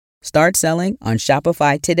Start selling on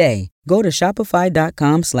Shopify today. Go to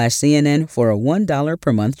shopify.com/CNN for a $1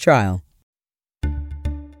 per month trial.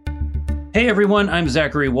 Hey everyone, I'm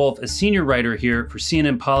Zachary Wolf, a senior writer here for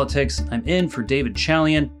CNN Politics. I'm in for David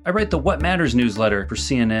Chalian. I write the What Matters newsletter for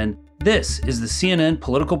CNN. This is the CNN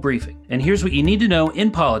Political Briefing, and here's what you need to know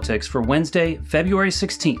in politics for Wednesday, February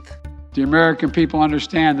 16th. The American people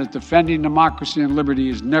understand that defending democracy and liberty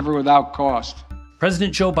is never without cost.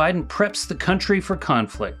 President Joe Biden preps the country for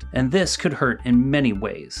conflict, and this could hurt in many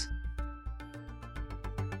ways.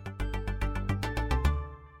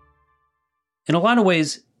 In a lot of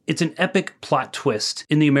ways, it's an epic plot twist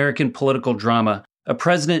in the American political drama. A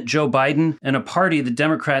President Joe Biden and a party, the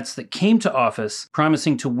Democrats, that came to office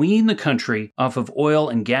promising to wean the country off of oil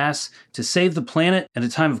and gas to save the planet at a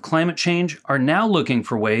time of climate change are now looking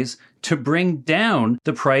for ways to bring down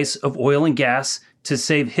the price of oil and gas to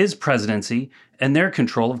save his presidency and their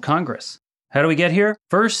control of Congress. How do we get here?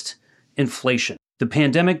 First, inflation. The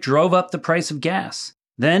pandemic drove up the price of gas.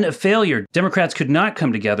 Then a failure. Democrats could not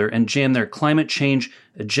come together and jam their climate change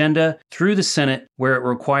agenda through the Senate, where it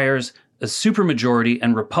requires a supermajority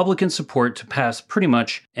and Republican support to pass pretty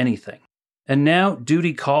much anything. And now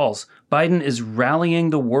duty calls. Biden is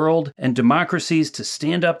rallying the world and democracies to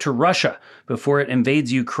stand up to Russia before it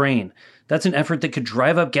invades Ukraine. That's an effort that could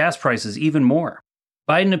drive up gas prices even more.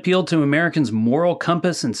 Biden appealed to Americans' moral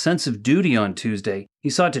compass and sense of duty on Tuesday. He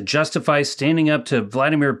sought to justify standing up to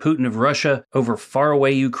Vladimir Putin of Russia over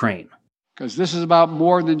faraway Ukraine. Because this is about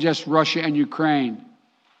more than just Russia and Ukraine.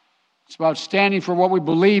 It's about standing for what we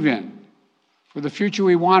believe in, for the future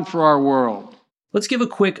we want for our world. Let's give a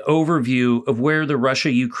quick overview of where the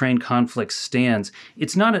Russia-Ukraine conflict stands.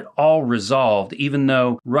 It's not at all resolved, even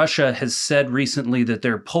though Russia has said recently that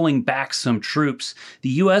they're pulling back some troops. The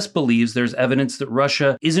U.S. believes there's evidence that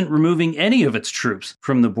Russia isn't removing any of its troops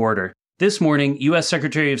from the border. This morning, U.S.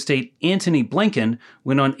 Secretary of State Antony Blinken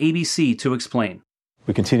went on ABC to explain.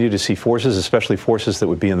 We continue to see forces, especially forces that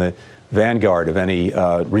would be in the vanguard of any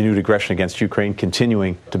renewed aggression against Ukraine,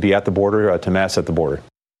 continuing to be at the border, to mass at the border.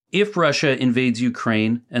 If Russia invades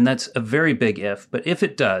Ukraine, and that's a very big if, but if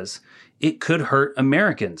it does, it could hurt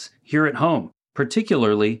Americans here at home,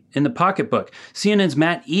 particularly in the pocketbook. CNN's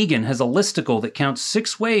Matt Egan has a listicle that counts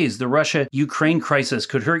 6 ways the Russia-Ukraine crisis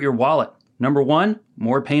could hurt your wallet. Number 1,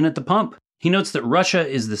 more pain at the pump. He notes that Russia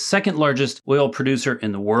is the second largest oil producer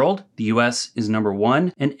in the world. The U.S. is number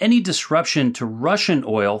 1, and any disruption to Russian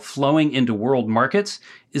oil flowing into world markets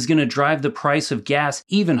is going to drive the price of gas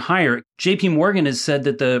even higher. JP Morgan has said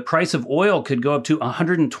that the price of oil could go up to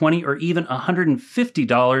 $120 or even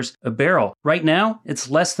 $150 a barrel. Right now, it's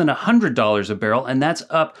less than $100 a barrel, and that's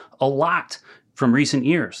up a lot from recent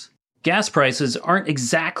years. Gas prices aren't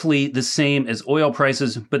exactly the same as oil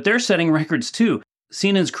prices, but they're setting records too.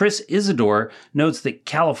 CNN's Chris Isidore notes that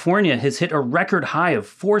California has hit a record high of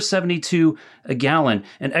 $4.72 a gallon,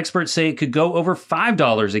 and experts say it could go over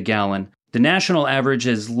 $5 a gallon. The national average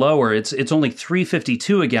is lower. It's only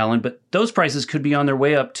 $3.52 a gallon, but those prices could be on their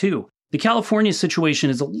way up too. The California situation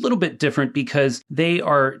is a little bit different because they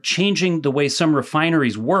are changing the way some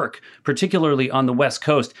refineries work, particularly on the West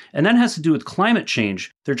Coast, and that has to do with climate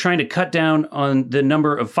change. They're trying to cut down on the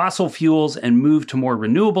number of fossil fuels and move to more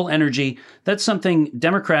renewable energy. That's something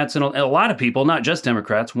Democrats and a lot of people, not just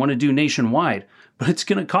Democrats, want to do nationwide, but it's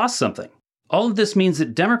going to cost something. All of this means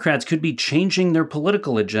that Democrats could be changing their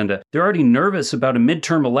political agenda. They're already nervous about a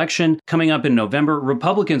midterm election coming up in November.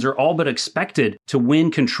 Republicans are all but expected to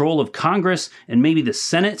win control of Congress and maybe the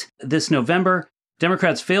Senate this November.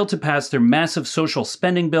 Democrats failed to pass their massive social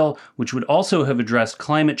spending bill, which would also have addressed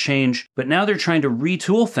climate change, but now they're trying to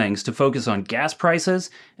retool things to focus on gas prices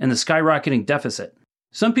and the skyrocketing deficit.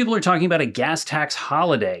 Some people are talking about a gas tax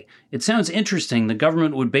holiday. It sounds interesting. The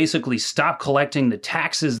government would basically stop collecting the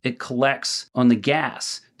taxes it collects on the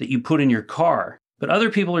gas that you put in your car. But other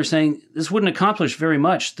people are saying this wouldn't accomplish very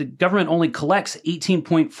much. The government only collects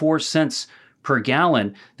 18.4 cents per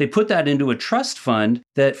gallon. They put that into a trust fund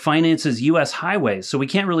that finances U.S. highways, so we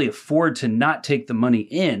can't really afford to not take the money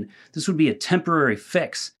in. This would be a temporary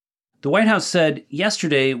fix. The White House said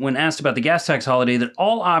yesterday, when asked about the gas tax holiday, that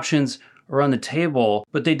all options are on the table,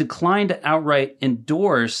 but they declined to outright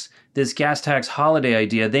endorse this gas tax holiday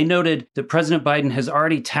idea. They noted that President Biden has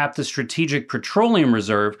already tapped the Strategic Petroleum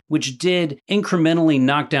Reserve, which did incrementally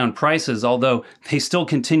knock down prices, although they still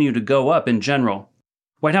continue to go up in general.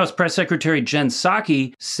 White House Press Secretary Jen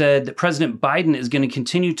Psaki said that President Biden is going to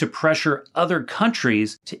continue to pressure other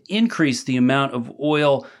countries to increase the amount of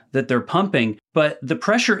oil that they're pumping, but the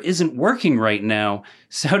pressure isn't working right now.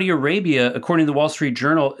 Saudi Arabia, according to the Wall Street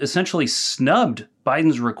Journal, essentially snubbed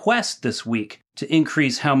Biden's request this week to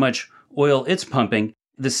increase how much oil it's pumping.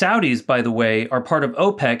 The Saudis, by the way, are part of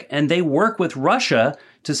OPEC, and they work with Russia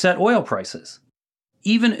to set oil prices.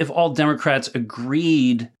 Even if all Democrats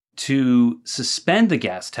agreed to suspend the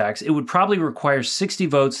gas tax, it would probably require 60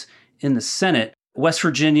 votes in the Senate. West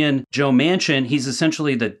Virginian Joe Manchin, he's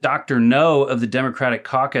essentially the Dr. No of the Democratic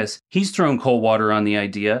caucus. He's thrown cold water on the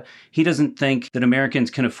idea. He doesn't think that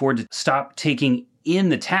Americans can afford to stop taking in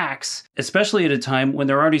the tax, especially at a time when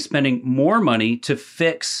they're already spending more money to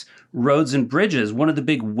fix roads and bridges. One of the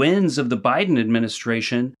big wins of the Biden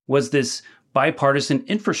administration was this bipartisan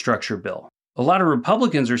infrastructure bill. A lot of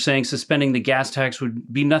Republicans are saying suspending the gas tax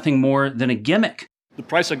would be nothing more than a gimmick. The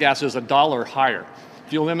price of gas is $1 higher.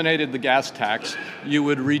 If you eliminated the gas tax, you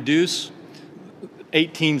would reduce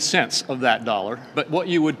 18 cents of that dollar. But what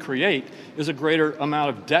you would create is a greater amount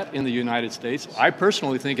of debt in the United States. I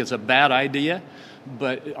personally think it's a bad idea,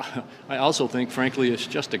 but I also think, frankly, it's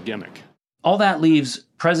just a gimmick. All that leaves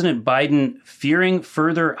President Biden fearing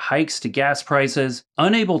further hikes to gas prices,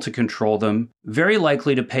 unable to control them, very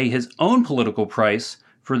likely to pay his own political price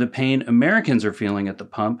for the pain Americans are feeling at the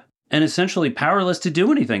pump, and essentially powerless to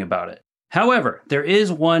do anything about it. However, there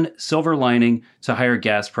is one silver lining to higher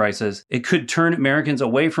gas prices. It could turn Americans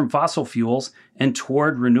away from fossil fuels and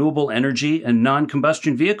toward renewable energy and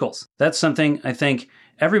non-combustion vehicles. That's something I think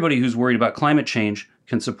everybody who's worried about climate change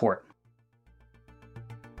can support.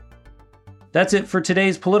 That's it for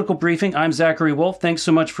today's political briefing. I'm Zachary Wolf. Thanks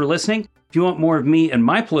so much for listening. If you want more of me and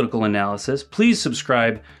my political analysis, please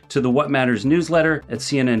subscribe to the What Matters newsletter at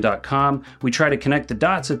CNN.com. We try to connect the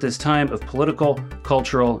dots at this time of political,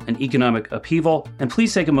 cultural, and economic upheaval. And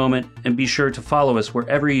please take a moment and be sure to follow us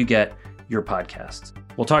wherever you get your podcasts.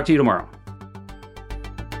 We'll talk to you tomorrow.